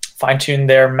fine tune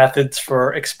their methods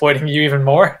for exploiting you even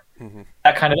more. Mm-hmm.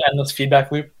 That kind of endless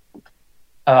feedback loop.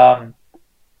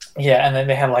 Yeah, and then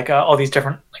they had like all these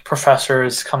different like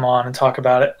professors come on and talk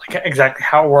about it, like exactly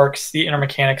how it works, the inner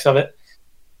mechanics of it.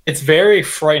 It's very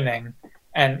frightening,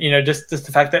 and just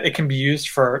the fact that it can be used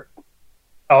for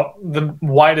the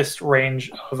widest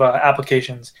range of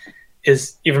applications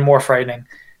is even more frightening.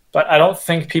 But I don't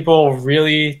think people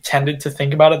really tended to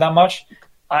think about it that much.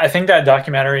 I think that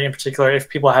documentary in particular, if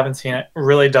people haven't seen it,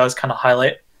 really does kind of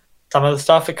highlight some of the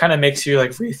stuff. It kind of makes you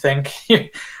like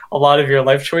rethink a lot of your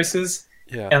life choices.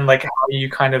 Yeah. And like how you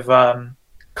kind of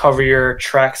cover your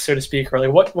tracks, so to speak, or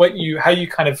like how you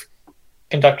kind of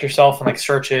conduct yourself in like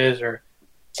searches or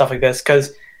stuff like this.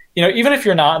 Because even if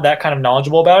you're not that kind of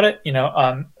knowledgeable about it,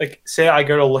 like say I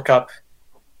go to look up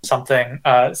something,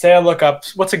 say I look up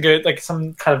what's a good, like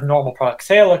some kind of normal product.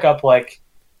 Say I look up like,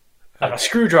 I don't know,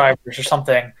 screwdrivers or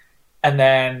something, and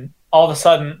then all of a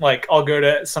sudden, like I'll go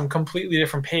to some completely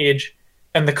different page,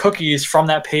 and the cookies from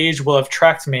that page will have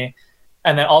tracked me,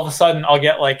 and then all of a sudden I'll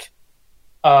get like,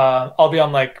 I'll be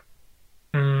on like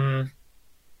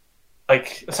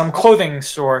some clothing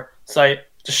store site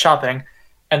just shopping,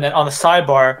 and then on the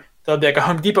sidebar there'll be like a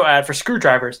Home Depot ad for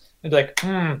screwdrivers. It'd be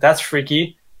like, that's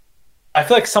freaky. I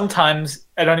feel like sometimes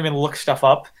I don't even look stuff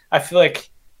up. I feel like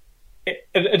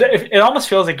it almost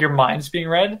feels like your mind's being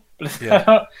read, but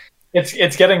Yeah.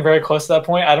 it's getting very close to that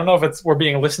point. I don't know if we're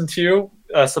being listened to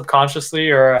subconsciously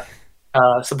or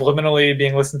subliminally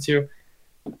being listened to,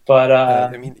 but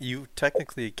I mean, you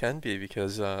technically can be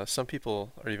because some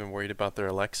people are even worried about their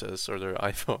Alexas or their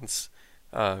iPhones.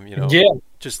 yeah,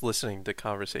 Just listening to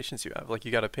conversations you have. Like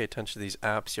you got to pay attention to these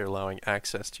apps you're allowing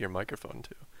access to your microphone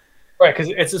to. right, because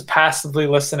it's just passively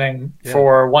listening Yeah.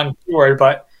 for one keyword,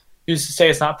 but who's to say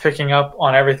it's not picking up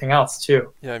on everything else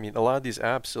too? Yeah, I mean, a lot of these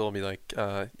apps will be like,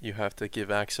 you have to give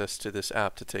access to this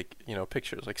app to take,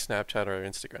 pictures like Snapchat or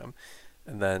Instagram.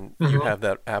 And then you Mhm. have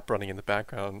that app running in the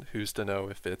background. Who's to know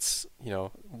if it's,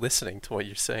 listening to what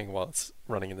you're saying while it's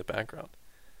running in the background?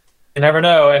 You never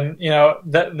know, and the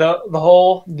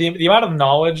amount of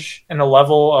knowledge and the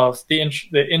level of the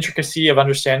intricacy of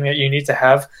understanding that you need to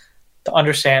have to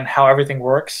understand how everything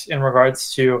works in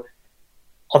regards to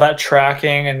all that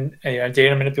tracking and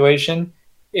data manipulation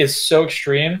is so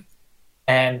extreme,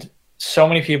 and so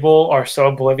many people are so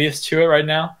oblivious to it right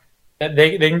now that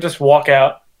they can just walk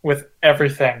out with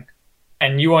everything,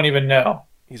 and you won't even know.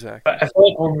 Exactly. But I feel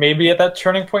like we're maybe at that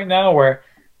turning point now where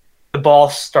the ball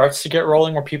starts to get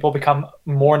rolling, where people become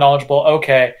more knowledgeable.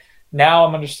 Okay, now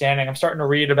I'm understanding. I'm starting to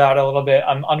read about it a little bit.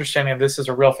 I'm understanding this is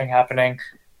a real thing happening.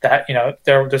 That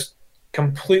they're just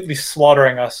completely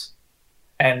slaughtering us,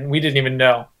 and we didn't even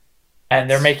know. And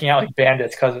they're making out like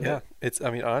bandits because of Yeah, it.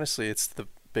 I mean, honestly, it's the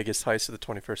biggest heist of the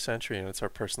 21st century, and it's our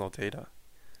personal data.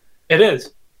 It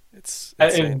is. It's It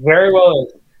insane. very well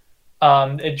is.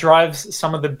 It drives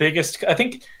some of the biggest. I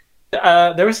think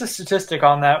there was a statistic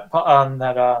on that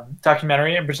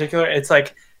documentary in particular. It's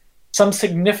like some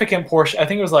significant portion. I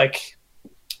think it was like,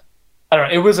 I don't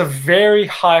know. It was a very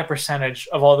high percentage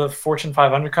of all the Fortune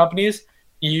 500 companies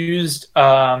used.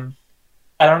 I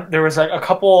don't. There was like a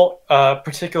couple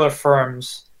particular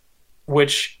firms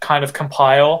which kind of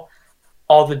compile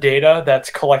all the data that's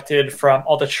collected from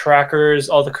all the trackers,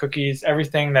 all the cookies,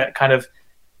 everything that kind of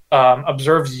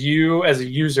observes you as a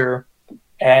user,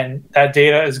 and that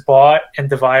data is bought and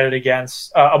divided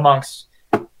against amongst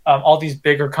all these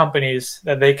bigger companies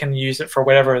that they can use it for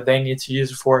whatever they need to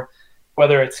use it for,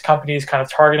 whether it's companies kind of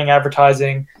targeting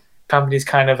advertising, companies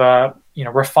kind of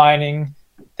refining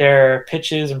their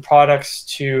pitches and products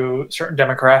to certain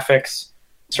demographics,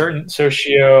 certain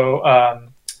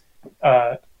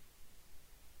uh,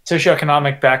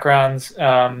 socioeconomic backgrounds,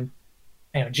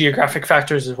 geographic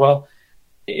factors as well.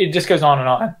 It just goes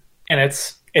on, and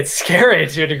it's scary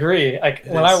to a degree. Like It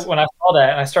is. when I saw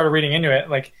that and I started reading into it,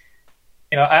 like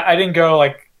I didn't go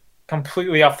like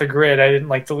completely off the grid. I didn't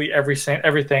like delete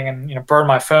everything and burn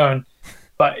my phone,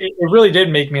 but it really did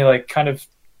make me like kind of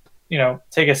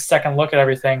take a second look at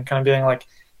everything, kind of being like,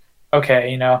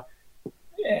 okay,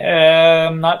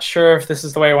 I'm not sure if this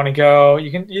is the way I want to go.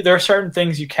 There are certain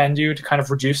things you can do to kind of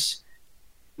reduce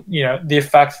the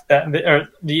effect or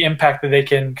the impact that they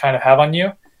can kind of have on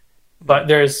you, but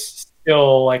there's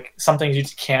still like some things you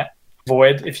just can't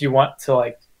avoid if you want to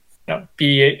like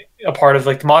be a part of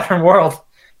like the modern world. You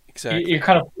Exactly.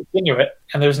 kind of continue it,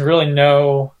 and there's really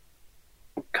no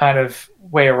kind of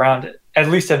way around it, at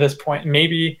least at this point.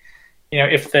 Maybe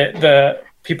if the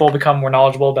people become more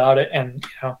knowledgeable about it, and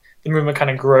the movement kind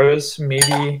of grows,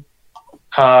 maybe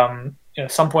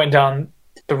some point down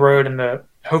the road in the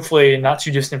hopefully not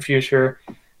too distant future,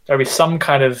 there'll be some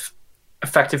kind of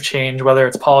effective change, whether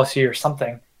it's policy or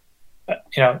something. But,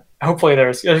 hopefully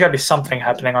there's got to be something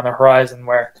happening on the horizon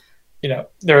where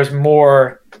there's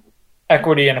more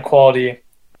equity and equality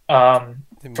And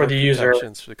for more the user.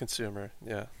 protections for the consumer.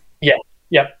 Yeah. Yeah,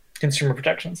 yeah, consumer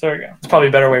protections. There we go. It's probably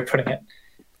a better way of putting it.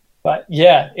 But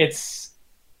yeah,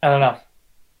 I don't know.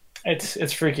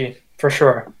 It's freaky for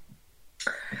sure.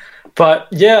 But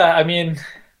yeah, I mean,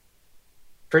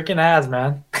 freaking ads,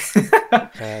 man.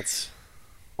 Ads.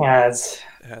 Ads.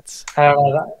 Ads. I don't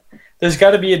know. There's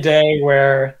got to be a day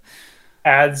where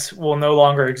ads will no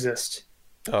longer exist.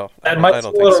 Oh, That might I seem don't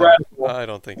a think little so. radical. I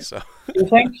don't think so. You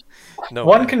think? No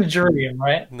One way. can dream,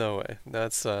 right? No way.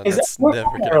 Is that That's we were never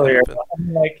talking gonna earlier? happen. I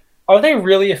mean, like, are they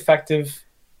really effective?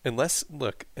 unless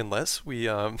we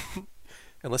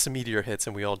unless a meteor hits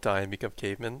and we all die and become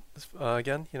cavemen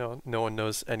again, no one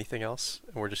knows anything else,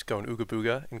 and we're just going ooga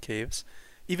booga in caves.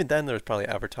 Even then, there's probably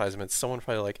advertisements. Someone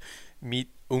probably like meet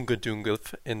Oonga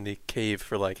Doonga in the cave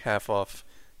for like half off,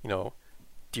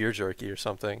 deer jerky or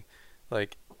something.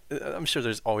 Like, I'm sure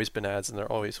there's always been ads, and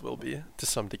there always will be to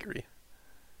some degree.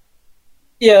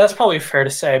 Yeah, that's probably fair to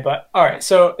say. But all right,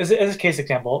 so as a case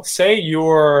example, say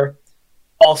you're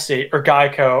Allstate or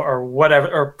Geico or whatever,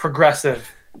 or Progressive,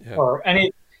 Yeah. or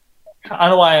any. I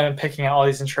don't know why I'm picking out all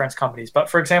these insurance companies, but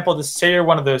for example, just say you're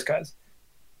one of those guys,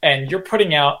 and you're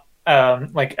putting out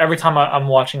like every time I'm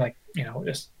watching like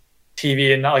just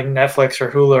TV and not like Netflix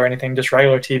or Hulu or anything, just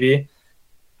regular TV.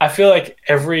 I feel like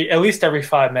at least every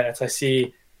 5 minutes I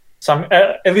see some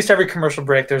at least every commercial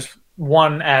break there's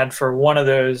one ad for one of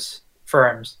those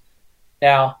firms.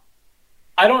 Now,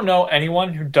 I don't know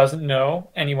anyone who doesn't know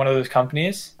any one of those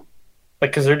companies, like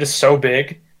because they're just so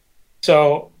big.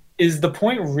 So is the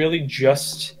point really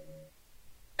just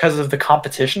because of the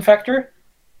competition factor?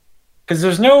 Because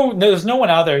there's no one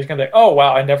out there who's gonna be like, oh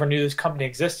wow, I never knew this company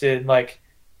existed. Like,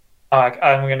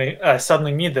 I'm gonna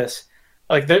suddenly need this.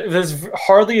 Like, there's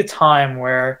hardly a time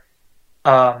where,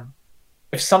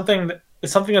 if something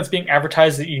that's being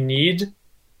advertised that you need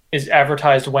is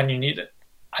advertised when you need it.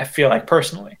 I feel like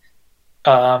personally,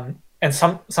 and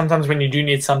sometimes when you do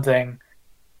need something,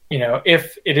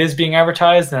 if it is being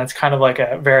advertised, then it's kind of like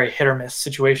a very hit or miss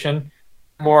situation,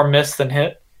 more miss than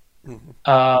hit.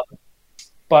 Mm-hmm.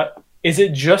 But is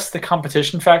it just the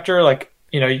competition factor? Like,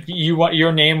 you want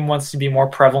your name wants to be more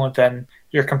prevalent than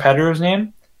your competitor's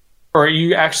name, or are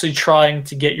you actually trying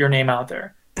to get your name out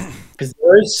there? Because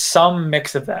there is some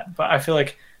mix of that, but I feel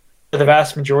like for the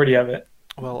vast majority of it,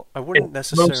 Well, I wouldn't it's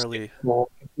necessarily mostly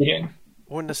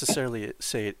competing.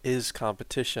 say it is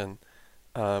competition.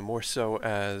 More so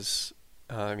as,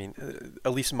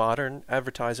 at least modern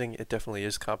advertising, it definitely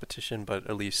is competition. But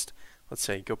at least, let's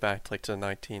say, go back to like to the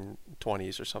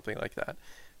 1920s or something like that,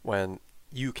 when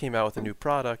you came out with a new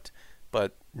product,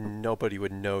 but nobody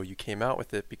would know you came out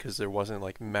with it because there wasn't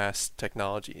like mass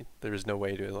technology. There was no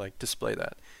way to like display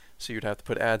that. So you'd have to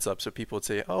put ads up so people would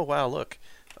say, "Oh wow, look,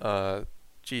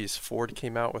 geez, Ford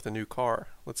came out with a new car.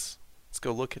 Let's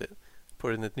go look at it."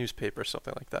 Put it in the newspaper or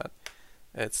something like that.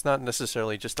 It's not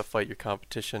necessarily just to fight your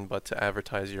competition, but to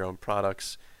advertise your own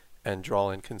products and draw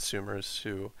in consumers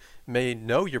who may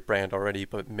know your brand already,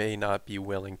 but may not be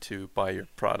willing to buy your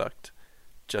product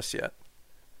just yet.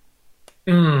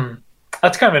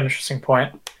 That's kind of an interesting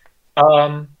point.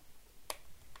 Um,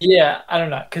 yeah, I don't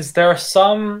know, because there are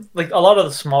some like a lot of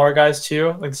the smaller guys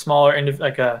too, like smaller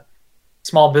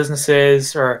small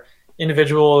businesses or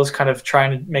individuals kind of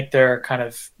trying to make their kind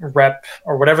of rep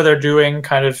or whatever they're doing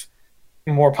kind of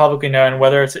more publicly known,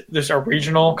 whether it's there's a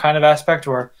regional kind of aspect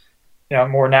or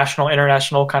more national,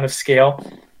 international kind of scale.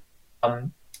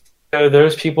 Um, so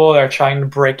those people that are trying to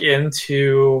break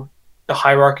into the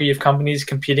hierarchy of companies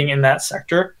competing in that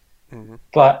sector. Mm-hmm.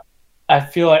 But I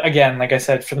feel like, again, like I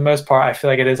said, for the most part, I feel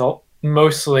like it is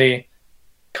mostly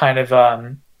kind of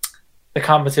the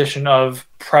competition of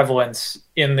prevalence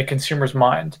in the consumer's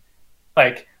mind.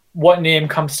 Like, what name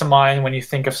comes to mind when you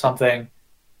think of something?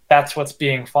 That's what's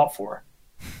being fought for,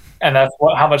 and that's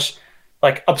how much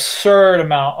like absurd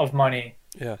amount of money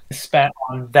Yeah. is spent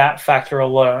on that factor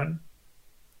alone.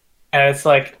 And it's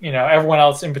like everyone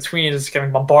else in between is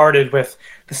getting bombarded with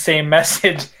the same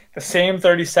message, the same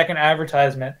 30-second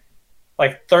advertisement,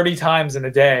 like 30 times in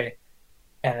a day.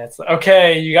 And it's like,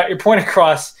 okay, you got your point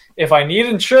across. If I need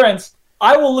insurance,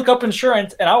 I will look up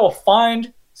insurance and I will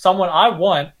find someone I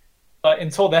want. But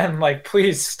until then, like,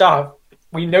 please stop.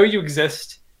 We know you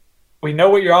exist. We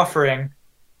know what you're offering.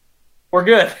 We're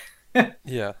good.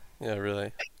 Yeah,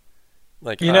 really.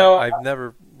 Like, I've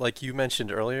never, like you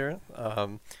mentioned earlier,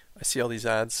 I see all these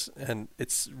ads, and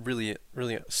it's really,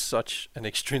 really such an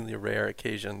extremely rare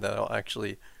occasion that I'll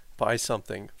actually buy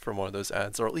something from one of those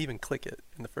ads, or I'll even click it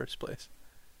in the first place.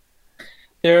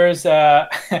 There's a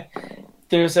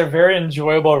there's a very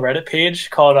enjoyable Reddit page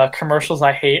called "Commercials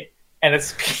I Hate," and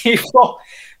it's people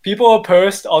will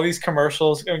post all these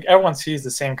commercials. Everyone sees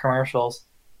the same commercials,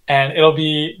 and it'll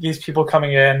be these people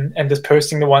coming in and just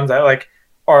posting the ones that like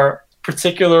are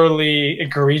particularly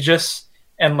egregious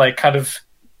and like kind of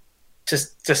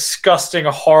just disgusting,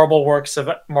 horrible works of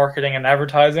marketing and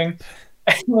advertising.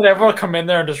 And everyone will come in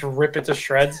there and just rip it to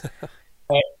shreds.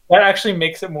 Like, that actually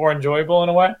makes it more enjoyable in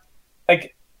a way.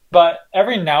 Like, but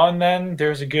every now and then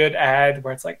there's a good ad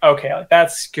where it's like, okay, like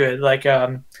that's good. Like,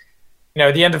 the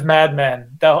end of Mad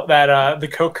Men, the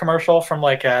Coke commercial from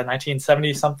like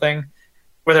 1970 something.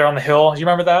 where they're on the hill. Do you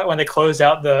remember that when they closed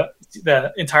out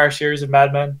the entire series of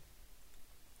Mad Men?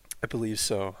 I believe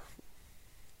so.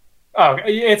 Oh,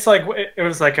 it's like it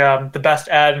was like the best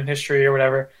ad in history or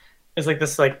whatever. It's like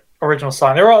this like original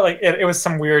song. They were all like it was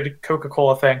some weird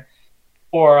Coca-Cola thing.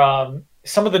 Or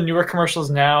some of the newer commercials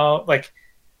now, like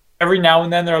every now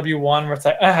and then there'll be one where it's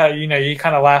like, you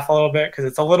kind of laugh a little bit because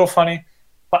it's a little funny.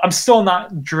 But I'm still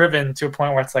not driven to a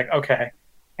point where it's like, okay,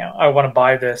 I want to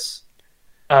buy this.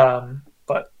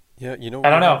 But Yeah, I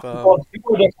don't know.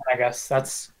 People are different, I guess.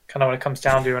 That's kind of what it comes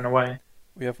down to in a way.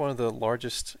 we have one of the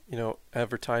largest,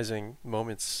 advertising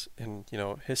moments in,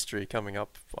 history coming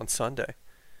up on Sunday.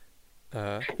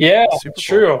 Yeah, Super it's Bowl.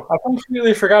 true. I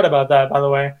completely forgot about that, by the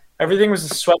way. Everything was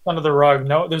just swept under the rug.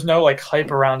 No, there's no like hype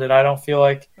around it. I don't feel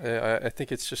like. I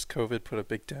think it's just COVID put a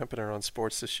big dampener on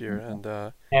sports this year, and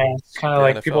Yeah, it's kind the of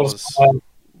like people NFL just is go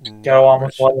not on where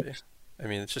with it should life. be. I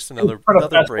mean, it's just another Try to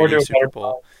fast forward to Brady a Super better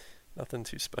Bowl. Nothing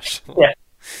too special.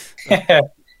 Yeah.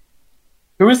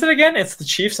 Who is it again? It's the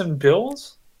Chiefs and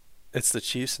Bills? It's the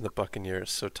Chiefs and the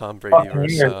Buccaneers. So Tom Brady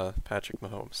versus Buccaneers. Patrick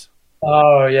Mahomes.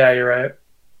 Oh, yeah, you're right.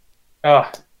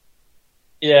 Oh,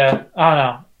 yeah. I don't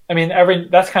know. I mean,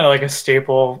 that's kind of like a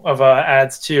staple of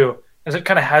ads too, as it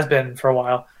kind of has been for a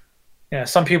while. Yeah,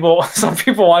 some people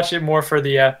watch it more for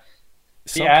the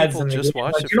Some ads people than the just game.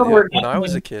 watched Like, it you for know where when I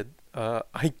was a kid.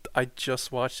 I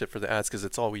just watched it for the ads because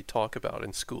it's all we talk about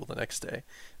in school the next day.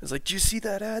 It's like, do you see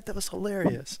that ad? That was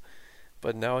hilarious.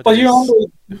 But well, you nowadays,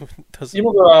 remember, it doesn't. you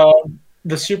remember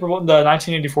the Super Bowl, the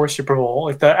 1984 Super Bowl,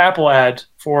 like the Apple ad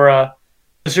for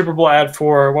the Super Bowl ad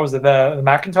for what was it, the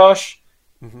Macintosh?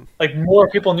 Mhm. Like more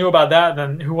people knew about that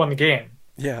than who won the game.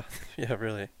 Yeah, yeah,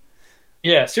 really.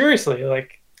 Yeah, seriously,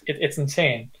 like it's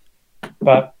insane.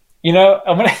 But I'm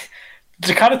gonna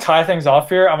to kind of tie things off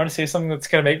here. I'm gonna say something that's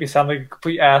gonna make me sound like a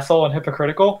complete asshole and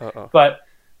hypocritical. Uh-oh. But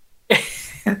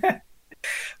but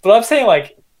I'm saying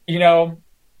like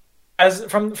as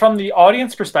from the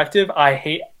audience perspective, I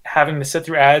hate having to sit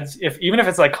through ads. Even if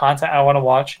it's like content I want to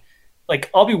watch,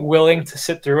 like I'll be willing to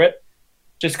sit through it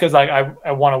just because like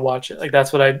I want to watch it. Like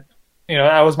that's what that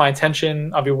was my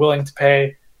intention. I'll be willing to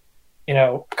pay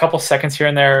a couple seconds here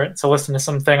and there to listen to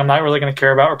something I'm not really going to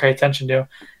care about or pay attention to,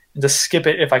 and just skip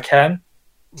it if I can.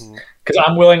 Mm.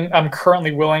 Because I'm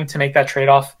currently willing to make that trade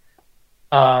off.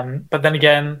 But then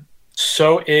again,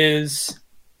 so is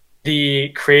the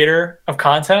creator of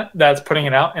content that's putting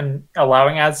it out and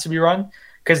allowing ads to be run,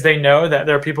 because they know that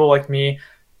there are people like me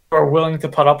who are willing to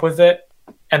put up with it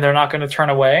and they're not going to turn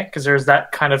away, because there's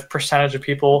that kind of percentage of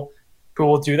people who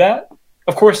will do that.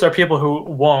 Of course, there are people who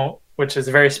won't, which is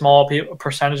a very small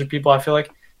percentage of people, I feel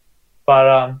like.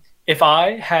 But if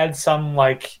I had some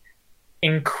like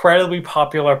incredibly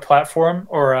popular platform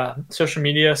or a social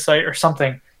media site or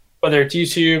something, whether it's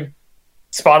YouTube,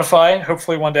 Spotify,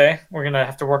 hopefully one day we're gonna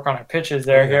have to work on our pitches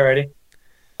there. Yeah. Get ready.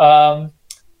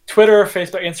 Twitter,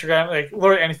 Facebook, Instagram, like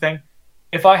literally anything.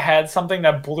 If I had something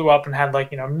that blew up and had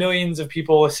like millions of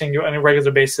people listening to it on a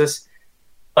regular basis,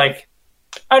 like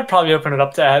I'd probably open it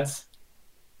up to ads.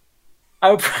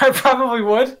 I probably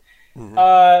would. Mhm.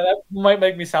 That might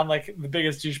make me sound like the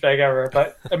biggest douchebag ever,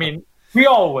 but I mean, we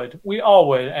all would,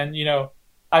 and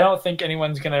I don't think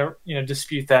anyone's gonna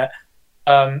dispute that.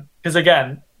 Because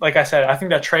again, like I said, I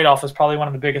think that trade-off is probably one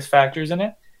of the biggest factors in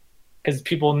it, because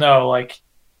people know, like,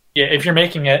 yeah, if you're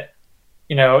making it,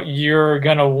 you're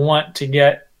gonna want to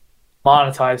get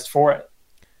monetized for it.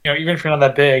 Even if you're not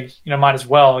that big, might as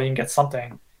well, you can get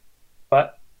something.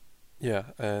 But Yeah,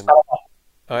 and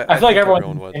I I feel like think everyone's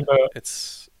everyone in the would. same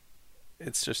boat.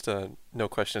 It's just no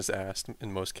questions asked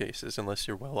in most cases, unless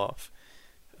you're well off.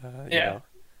 You Yeah. know.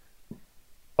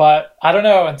 But I don't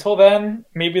know. Until then,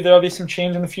 maybe there'll be some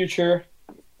change in the future.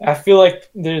 I feel like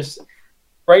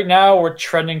right now we're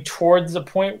trending towards a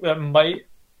point that might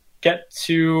get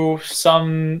to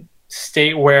some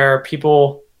state where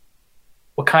people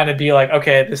will kind of be like,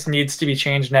 okay, this needs to be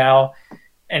changed now.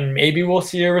 And maybe we'll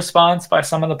see a response by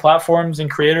some of the platforms and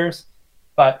creators.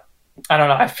 But I don't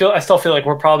know. I still feel like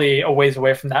we're probably a ways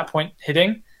away from that point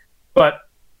hitting. But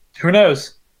who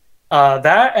knows?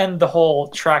 That and the whole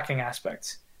tracking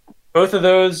aspect. Both of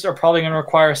those are probably going to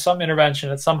require some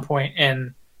intervention at some point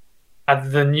in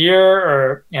the near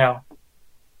or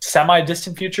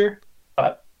semi-distant future.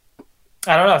 But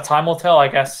I don't know. Time will tell, I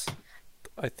guess.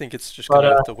 I think it's just But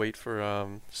gonna have to wait for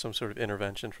some sort of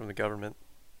intervention from the government,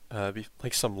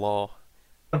 like some law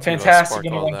some to fantastic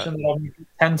spark all that. intervention that'll make it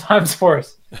 10 times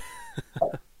worse.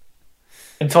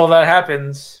 Until that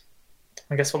happens,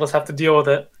 I guess we'll just have to deal with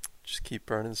it. Just keep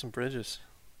burning some bridges.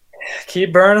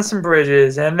 Keep burning some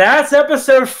bridges. And that's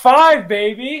episode 5,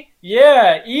 baby.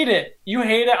 Yeah, eat it. You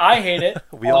hate it. I hate it.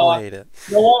 We all hate it.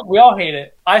 You know what? We all hate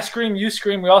it. I scream, you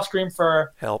scream. We all scream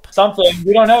for help. Something.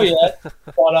 We don't know yet.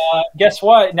 But guess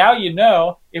what? Now you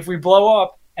know. If we blow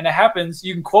up and it happens,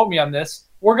 you can quote me on this.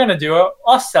 We're going to do it.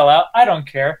 I'll sell out. I don't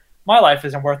care. My life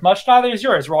isn't worth much. Neither is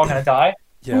yours. We're all going to die.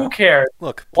 Yeah. Who cares?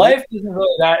 Look, Blake, life isn't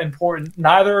really that important.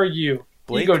 Neither are you.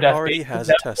 Blake Ego death already gate. has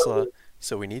a Tesla,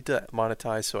 so we need to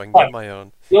monetize so I can get my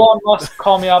own. Elon Musk,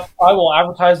 call me up. I will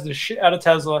advertise the shit out of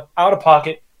Tesla, out of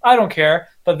pocket. I don't care.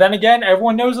 But then again,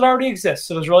 everyone knows it already exists,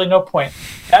 so there's really no point.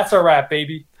 That's a wrap,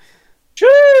 baby.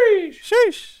 Sheesh!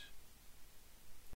 Sheesh!